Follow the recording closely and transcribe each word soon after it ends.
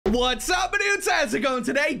What's up, dudes? How's it going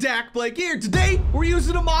today? dakblake here. Today, we're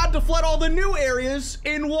using a mod to flood all the new areas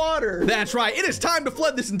in water. That's right. It is time to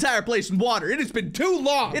flood this entire place in water. It has been too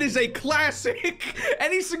long. It is a classic.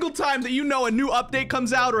 Any single time that you know a new update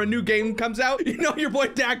comes out or a new game comes out, you know your boy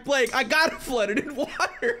dakblake, I gotta flood it in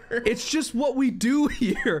water. It's just what we do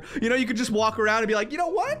here. You know, you could just walk around and be like, you know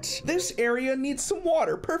what? This area needs some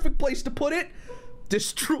water. Perfect place to put it.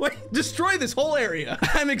 Destroy this whole area.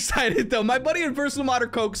 I'm excited though. My buddy and personal modder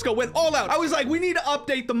Kokosko went all out. I was like, we need to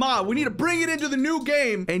update the mod. We need to bring it into the new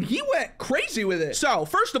game. And he went crazy with it. So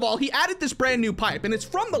first of all, he added this brand new pipe and it's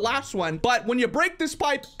from the last one. But when you break this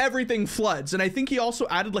pipe, everything floods. And I think he also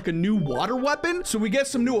added like a new water weapon. So we get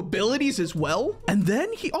some new abilities as well. And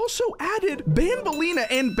then he also added Banbalina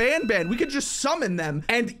and Banban. We could just summon them.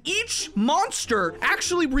 And each monster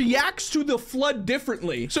actually reacts to the flood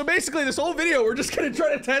differently. So basically this whole video, we're just gonna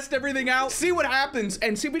try to test everything out, see what happens,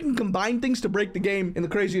 and see if we can combine things to break the game in the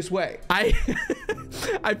craziest way. I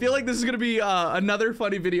feel like this is gonna be another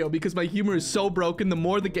funny video because my humor is so broken. The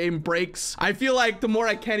more the game breaks, I feel like the more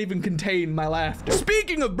I can't even contain my laughter.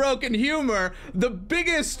 Speaking of broken humor, the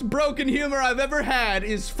biggest broken humor I've ever had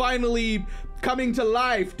is finally coming to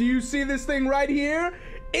life. Do you see this thing right here?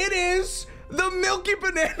 It is the Milky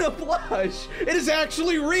Banana plush. It is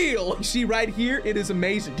actually real. You see right here, it is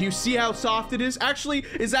amazing. Do you see how soft it is? Actually,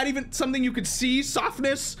 is that even something you could see?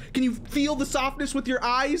 Softness? Can you feel the softness with your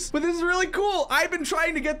eyes? But this is really cool. I've been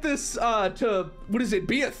trying to get this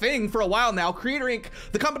be a thing for a while now. Creator Inc.,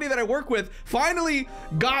 the company that I work with, finally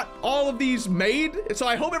got all of these made. So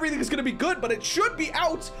I hope everything is gonna be good, but it should be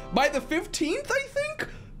out by the 15th, I think.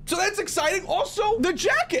 So that's exciting. Also, the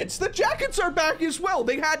jackets are back as well.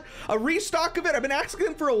 They had a restock of it. I've been asking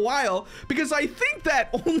them for a while because I think that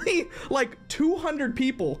only like 200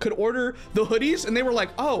 people could order the hoodies and they were like,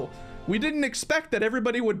 oh, we didn't expect that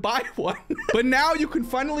everybody would buy one. But now you can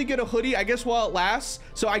finally get a hoodie, I guess, while it lasts.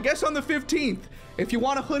 So I guess on the 15th, if you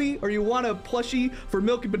want a hoodie or you want a plushie for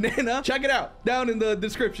Milky Banana, check it out down in the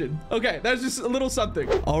description. Okay, that's just a little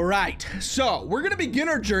something. All right, so we're gonna begin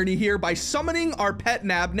our journey here by summoning our pet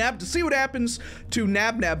Nabnab to see what happens to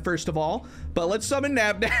Nabnab first of all. But let's summon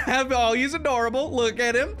Nabnab. Oh, he's adorable. Look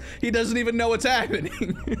at him. He doesn't even know what's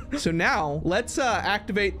happening. So now let's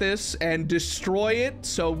activate this and destroy it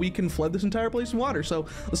so we can flood this entire place in water. So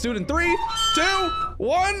let's do it in 3, 2,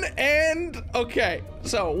 1, and okay.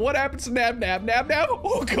 So what happens to Nabnab? Nabnab?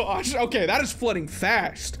 Oh gosh. Okay, that is flooding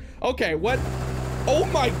fast. Okay, what? Oh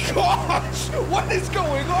my gosh. What is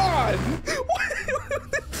going on?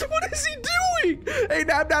 What is he doing? Hey,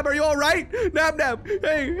 Nabnab, are you all right? Nabnab,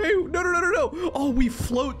 hey, no. Oh, we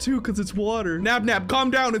float too because it's water. Nabnab, calm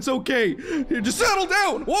down. It's okay. Here, just settle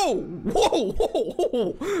down. Whoa.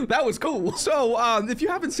 That was cool. So, if you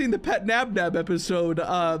haven't seen the Pet Nabnab episode,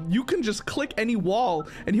 you can just click any wall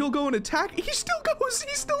and he'll go and attack. He still goes.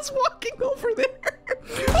 He's still walking over there.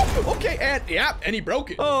 Oh, okay, and he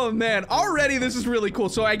broke it. Oh man, already this is really cool.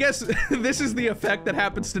 So I guess this is the effect that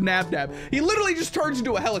happens to Nabnab. He literally just turns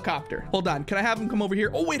into a helicopter. Hold on, can I have him come over here?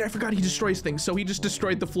 Oh wait, I forgot he destroys things. So he just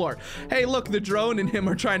destroyed the floor. Hey, look, the drone and him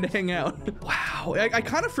are trying to hang out. Wow, I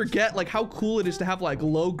kind of forget like how cool it is to have like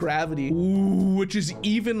low gravity. Ooh, which is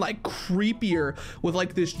even like creepier with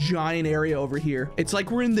like this giant area over here. It's like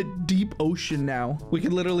we're in the deep ocean now. We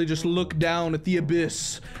can literally just look down at the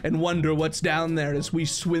abyss and wonder what's down there as we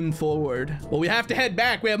swim forward. Well, we have to head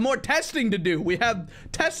back. We have more testing to do. We have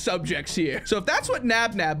test subjects here. So if that's what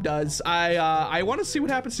Nabnab does, I want to see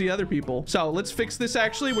what happens to the other people. So let's fix this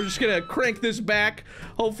actually. We're just gonna crank this back.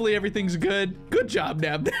 Hopefully everything's good. Good job,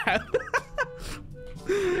 Nabnab.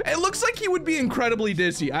 It looks like he would be incredibly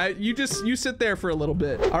dizzy. You sit there for a little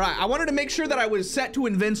bit. All right, I wanted to make sure that I was set to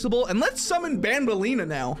invincible, and let's summon Banbalina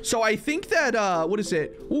now. So I think that, what is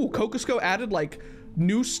it? Ooh, Kokosko added like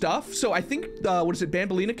new stuff. So I think, what is it?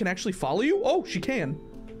 Banbalina can actually follow you? Oh, she can.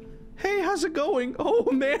 Hey, how's it going?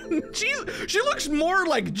 Oh man, she looks more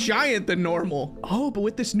like giant than normal. Oh, but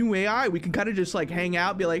with this new AI, we can kind of just like hang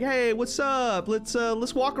out, be like, hey, what's up? Let's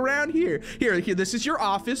walk around here. Here, this is your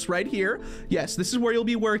office right here. Yes, this is where you'll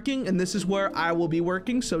be working, and this is where I will be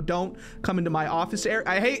working. So don't come into my office area.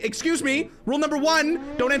 Hey, excuse me. Rule number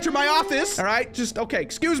 1, don't enter my office. All right, just okay.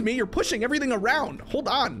 Excuse me. You're pushing everything around. Hold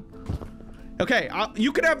on. Okay,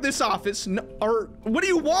 you could have this office, or what do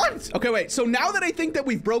you want? Okay, wait, so now that I think that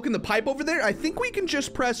we've broken the pipe over there, I think we can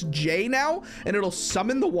just press J now, and it'll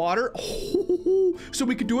summon the water. Oh, so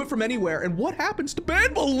we could do it from anywhere. And what happens to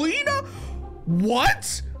Banbalina?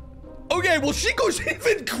 What? Okay, well, she goes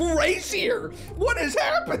even crazier. What is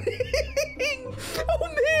happening? Oh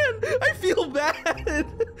man, I feel bad.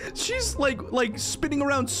 She's like spinning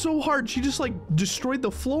around so hard, she just like destroyed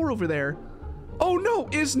the floor over there. Oh no,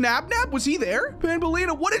 is Nabnab, was he there?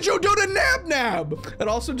 Banbalina, what did you do to Nabnab? It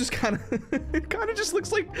also just kind of just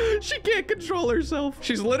looks like she can't control herself.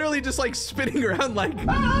 She's literally just like spinning around like,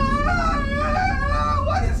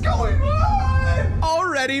 what is going on?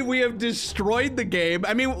 Already we have destroyed the game.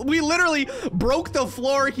 I mean, we literally broke the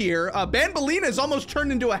floor here. Banbalina is almost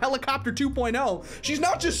turned into a helicopter 2.0. She's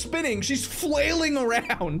not just spinning, she's flailing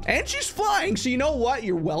around and she's flying. So you know what?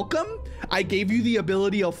 You're welcome. I gave you the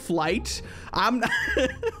ability of flight. I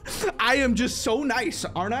am just so nice,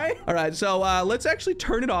 aren't I? All right, so let's actually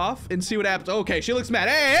turn it off and see what happens. Okay, she looks mad.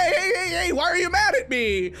 Hey, why are you mad at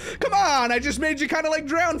me? Come on, I just made you kind of like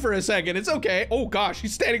drown for a second. It's okay. Oh gosh,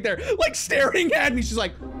 she's standing there like staring at me. She's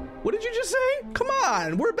like, what did you just say? Come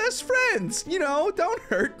on, we're best friends. You know, don't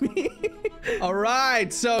hurt me. All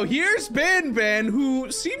right, so here's Banban,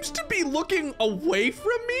 who seems to be looking away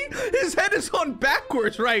from me. His head is on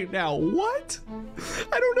backwards right now. What?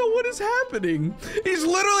 I don't know what is happening. He's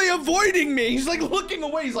literally avoiding me. He's like looking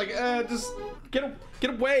away. He's like, just get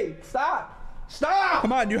away. Stop.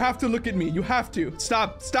 Come on, you have to look at me. You have to.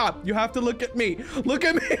 Stop. You have to look at me. Look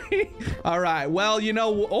at me. All right, well, you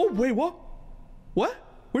know, oh, wait, what? What?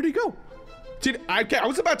 Where'd he go? I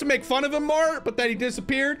was about to make fun of him more, but then he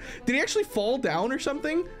disappeared. Did he actually fall down or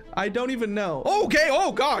something? I don't even know. Okay,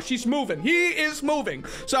 oh gosh, he's moving. He is moving.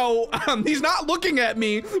 So he's not looking at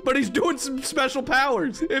me, but he's doing some special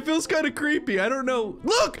powers. It feels kind of creepy. I don't know.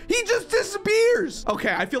 Look, he just disappears.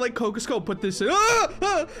 Okay, I feel like Kokosko put this in.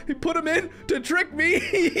 He put him in to trick me.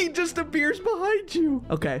 He just appears behind you.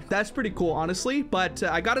 Okay, that's pretty cool, honestly. But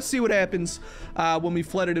I gotta see what happens when we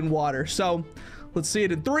flood it in water. So let's see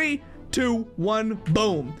it in 3, 2, 1,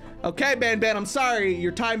 boom. Okay, Banban, I'm sorry.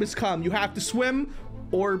 Your time has come. You have to swim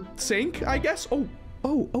or sink, I guess.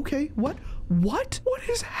 Oh, okay. What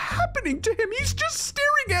is happening to him? He's just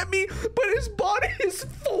staring at me, but his body is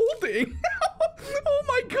folding. Oh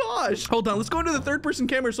my gosh. Hold on, let's go into the third person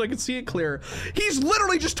camera so I can see it clear. He's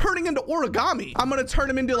literally just turning into origami. I'm gonna turn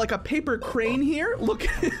him into like a paper crane here. Look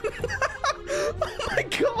at him. Oh my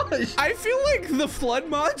gosh. I feel like the flood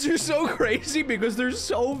mods are so crazy because they're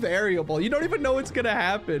so variable. You don't even know what's gonna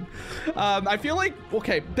happen. I feel like,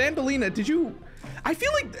 okay, Banbalina, I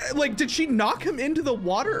feel like, did she knock him into the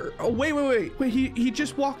water? Oh, wait, he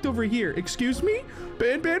just walked over here. Excuse me?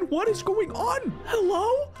 Banban, what is going on?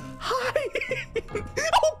 Hello? Hi.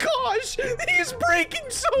 Oh gosh, he's breaking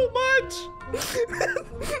so much.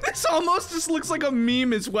 This almost just looks like a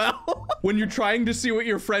meme as well. When you're trying to see what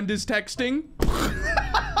your friend is texting.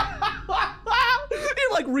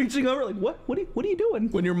 You're like reaching over like, what are you doing?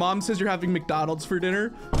 When your mom says you're having McDonald's for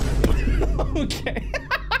dinner. Okay.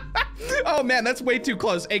 Oh man, that's way too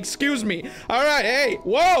close. Excuse me. All right, hey,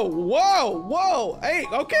 whoa. Hey,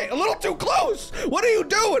 okay, a little too close. What are you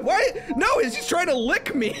doing? Why? No, he's just trying to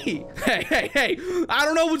lick me. Hey, I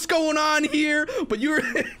don't know what's going on here, but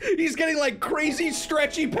he's getting like crazy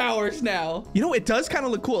stretchy powers now. You know, it does kind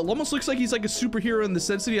of look cool. It almost looks like he's like a superhero in the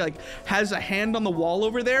sense that he like has a hand on the wall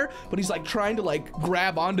over there, but he's like trying to like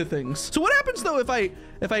grab onto things. So what happens though if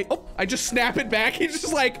I just snap it back? He's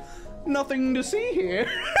just like, nothing to see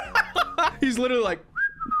here. He's literally like,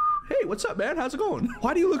 hey, what's up, man? How's it going?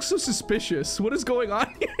 Why do you look so suspicious? What is going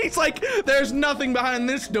on here? He's like, there's nothing behind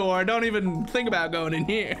this door. Don't even think about going in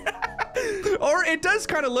here. Or it does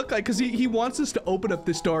kind of look like, because he wants us to open up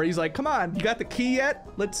this door. He's like, come on, you got the key yet?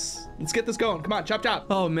 Let's get this going. Come on, chop.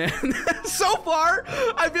 Oh man. So far,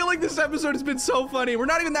 I feel like this episode has been so funny. We're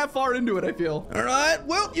not even that far into it, I feel. All right,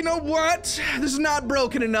 well, you know what? This is not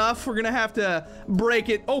broken enough. We're gonna have to break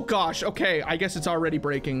it. Oh gosh, okay, I guess it's already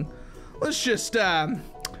breaking. Let's just, yeah,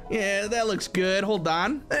 that looks good. Hold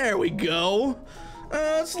on, there we go.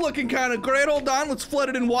 It's looking kind of great. Hold on, let's flood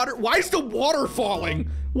it in water. Why is the water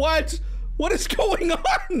falling? What is going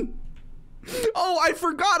on? Oh, I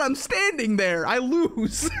forgot I'm standing there. I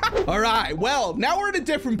lose. All right, well, now we're in a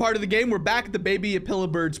different part of the game. We're back at the baby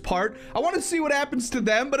Apillabirds part. I want to see what happens to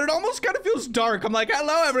them, but it almost kind of feels dark. I'm like,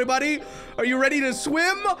 hello, everybody. Are you ready to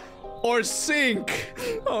swim or sink?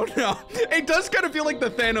 Oh no, it does kind of feel like the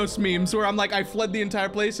Thanos memes where I'm like, I fled the entire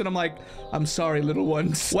place and I'm like, I'm sorry, little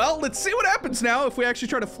ones. Well, let's see what happens now if we actually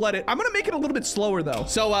try to flood it. I'm gonna make it a little bit slower though.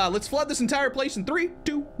 So let's flood this entire place in 3,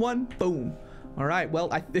 2, 1, boom. All right, well,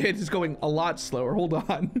 it is going a lot slower. Hold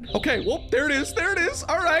on. Okay, well, there it is.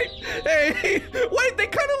 All right. Hey, wait, they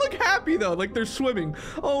kind of look happy though, like they're swimming.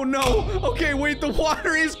 Oh no. Okay, wait, the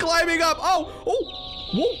water is climbing up.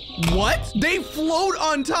 Whoa, what? They float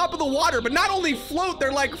on top of the water, but not only float,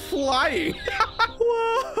 they're like flying.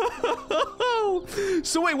 Whoa.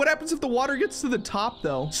 So wait, what happens if the water gets to the top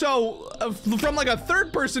though? So from like a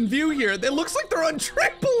third person view here, it looks like they're on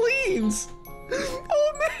trampolines.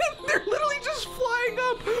 Oh man, they're literally just flying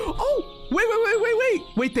up. Oh,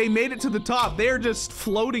 wait, they made it to the top. They're just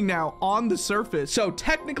floating now on the surface. So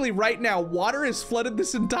technically right now, water has flooded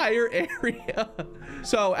this entire area.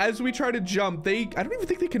 So as we try to jump, I don't even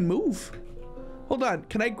think they can move. Hold on,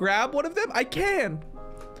 can I grab one of them? I can.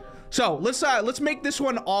 So let's make this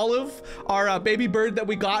one Olive, our baby bird that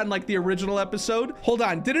we got in like the original episode. Hold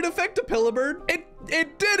on, did it affect a pillar bird?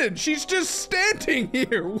 It didn't. She's just standing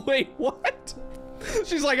here. Wait, what?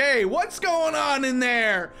 She's like, hey, what's going on in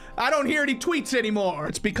there? I don't hear any tweets anymore.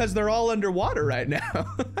 It's because they're all underwater right now.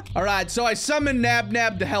 All right, so I summoned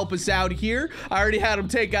Nabnab to help us out here. I already had him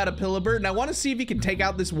take out a pillarbird, and I want to see if he can take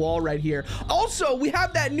out this wall right here. Also, we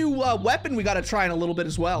have that new weapon we got to try in a little bit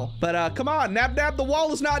as well. But come on, Nabnab, the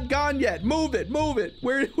wall is not gone yet. Move it, move it.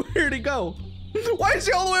 Where'd he go? Why is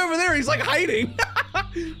he all the way over there? He's like hiding.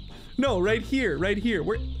 No, right here.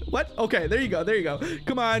 What? Okay, there you go.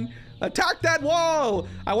 Come on. Attack that wall!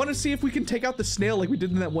 I want to see if we can take out the snail like we did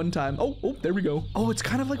in that one time. Oh, there we go. Oh, it's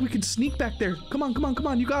kind of like we can sneak back there. Come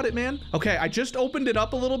on. You got it, man. Okay, I just opened it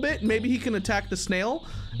up a little bit. Maybe he can attack the snail.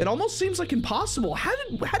 It almost seems like impossible. How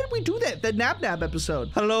did we do that? The Nabnab episode.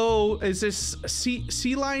 Hello, is this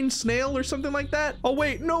sea lion snail or something like that? Oh,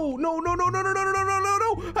 wait, no.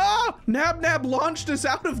 Ah, Nabnab launched us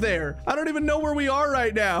out of there. I don't even know where we are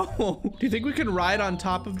right now. Do you think we can ride on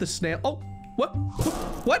top of the snail? Oh.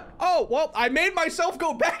 What? Oh, well, I made myself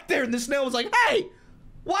go back there and the snail was like, hey,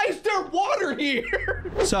 why is there water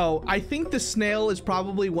here? So I think the snail is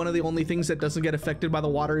probably one of the only things that doesn't get affected by the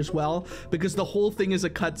water as well, because the whole thing is a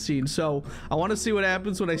cutscene. So I want to see what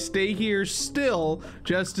happens when I stay here still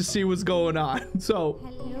just to see what's going on. So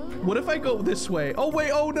what if I go this way? Oh,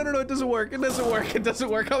 wait. Oh, no. It doesn't work. It doesn't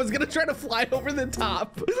work. I was going to try to fly over the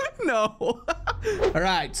top. No. All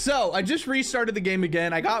right. So I just restarted the game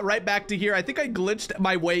again. I got right back to here. I think I glitched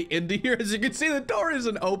my way into here. As you can see, the door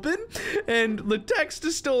isn't open and the text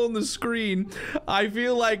is still on the screen. I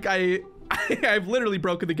feel like I've literally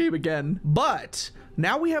broken the game again. But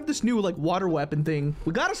now we have this new like water weapon thing.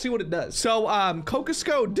 We gotta see what it does. So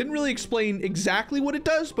Kokosko didn't really explain exactly what it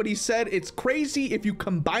does, but he said it's crazy if you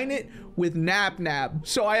combine it with Nabnab.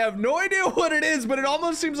 So I have no idea what it is, but it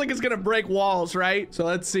almost seems like it's gonna break walls, right? So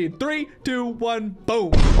let's see. 3, 2, 1,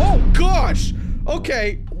 boom. Oh gosh.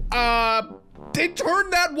 Okay. They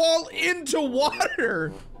turned that wall into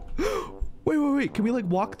water. Wait. Can we like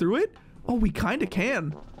walk through it? Oh, we kind of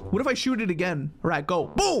can. What if I shoot it again? All right, go.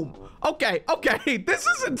 Boom. Okay. This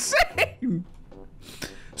is insane.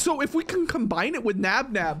 So if we can combine it with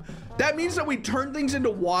Nabnab, that means that we turn things into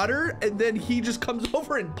water and then he just comes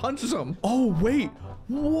over and punches them. Oh, wait.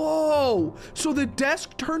 Whoa. So the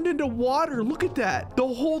desk turned into water. Look at that. The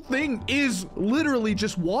whole thing is literally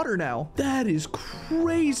just water now. That is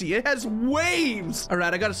crazy. It has waves. All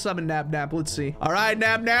right, I got to summon Nabnab. Let's see. All right,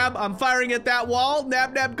 Nabnab, I'm firing at that wall.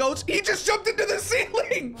 Nabnab goes. He just jumped into the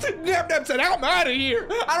ceiling. Nabnab said, I'm out of here.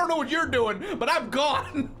 I don't know what you're doing, but I'm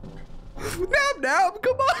gone. Nabnab,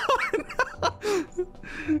 come on.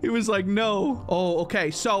 He was like, no. Oh,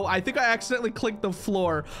 okay. So I think I accidentally clicked the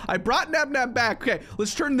floor. I brought Nabnab back. Okay,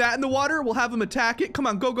 let's turn that in the water. We'll have him attack it. Come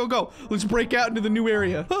on, go. Let's break out into the new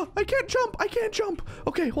area. Oh, I can't jump.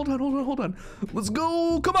 Okay, hold on. Let's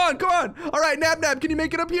go. Come on. All right, Nabnab, can you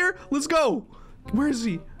make it up here? Let's go. Where is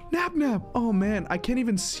he? Nabnab. Oh man, I can't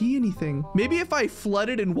even see anything. Maybe if I flood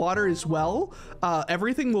it in water as well,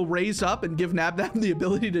 everything will raise up and give Nabnab the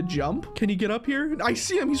ability to jump. Can he get up here? I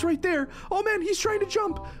see him. He's right there. Oh man, he's trying to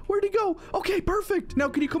jump. Where'd he go? Okay, perfect. Now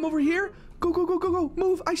can you come over here? Go.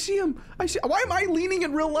 Move. I see him. Why am I leaning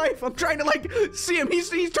in real life? I'm trying to like see him. He's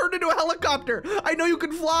turned into a helicopter. I know you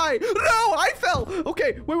can fly. No, I fell.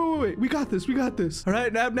 Okay, wait. We got this. All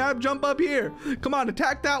right, Nabnab, jump up here. Come on,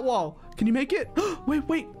 attack that wall. Can you make it?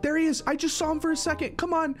 Wait, there he is. I just saw him for a second.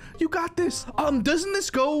 Come on, you got this. Doesn't this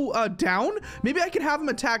go down? Maybe I can have him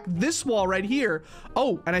attack this wall right here.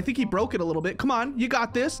 Oh, and I think he broke it a little bit. Come on, you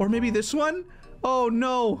got this. Or maybe this one. Oh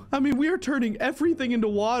no. I mean, we are turning everything into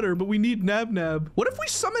water, but we need Nabnab. What if we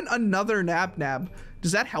summon another Nabnab?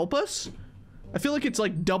 Does that help us? I feel like it's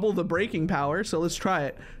like double the breaking power, so let's try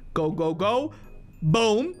it. Go.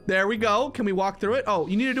 Boom. There we go. Can we walk through it? Oh,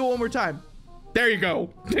 you need to do it one more time. There you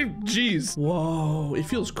go. Jeez. Whoa, it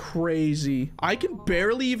feels crazy. I can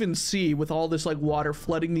barely even see with all this like water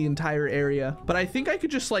flooding the entire area, but I think I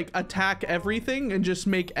could just like attack everything and just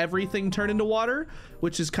make everything turn into water,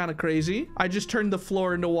 which is kind of crazy. I just turned the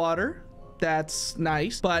floor into water. That's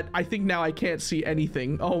nice, but I think now I can't see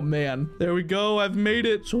anything. Oh man, there we go. I've made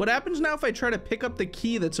it. So what happens now if I try to pick up the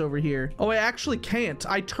key that's over here? Oh, I actually can't.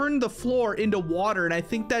 I turned the floor into water and I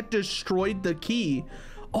think that destroyed the key.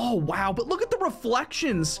 Oh, wow. But look at the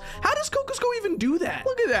reflections. How does Kokosko even do that?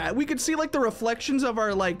 Look at that. We could see like the reflections of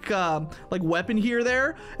our like weapon here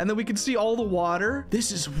there. And then we can see all the water.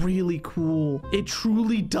 This is really cool. It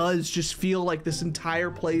truly does just feel like this entire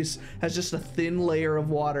place has just a thin layer of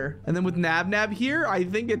water. And then with Nabnab here, I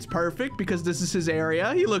think it's perfect because this is his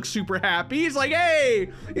area. He looks super happy. He's like, hey,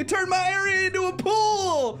 you turned my area into a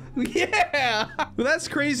pool. Yeah. Well, that's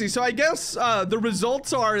crazy. So I guess the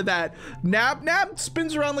results are that Nabnab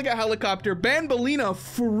spins around like a helicopter. Banbalina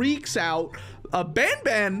freaks out.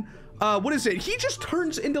 Banban, what is it? He just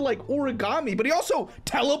turns into like origami, but he also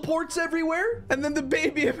teleports everywhere. And then the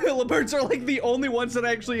baby millibirds are like the only ones that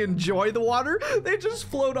actually enjoy the water. They just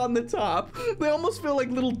float on the top. They almost feel like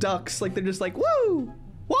little ducks. Like they're just like, woo.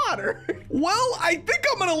 Water. Well, I think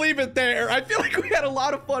I'm gonna leave it there. I feel like we had a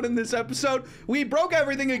lot of fun in this episode. We broke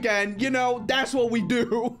everything again. You know, that's what we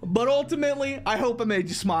do. But ultimately, I hope I made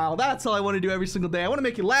you smile. That's all I want to do every single day. I want to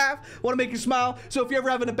make you laugh. I want to make you smile. So if you're ever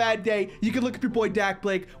having a bad day, you can look up your boy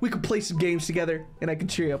dakblake. We can play some games together, and I can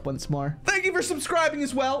cheer you up once more. Thank you for subscribing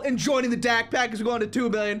as well and joining the Dak Pack as we're going to 2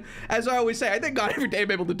 billion. As I always say, I thank God every day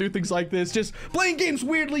I'm able to do things like this. Just playing games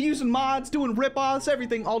weirdly, using mods, doing rip-offs,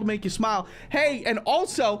 everything, all to make you smile. Hey, and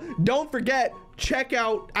also, don't forget, check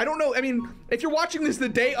out, I don't know, I mean, if you're watching this the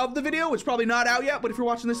day of the video, it's probably not out yet, but if you're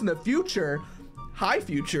watching this in the future, hi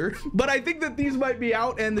future, but I think that these might be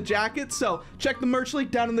out and the jackets, so check the merch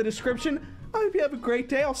link down in the description. I hope you have a great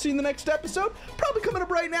day. I'll see you in the next episode, probably coming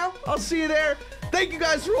up right now. I'll see you there. Thank you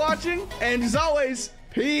guys for watching, and as always,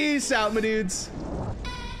 peace out, my dudes.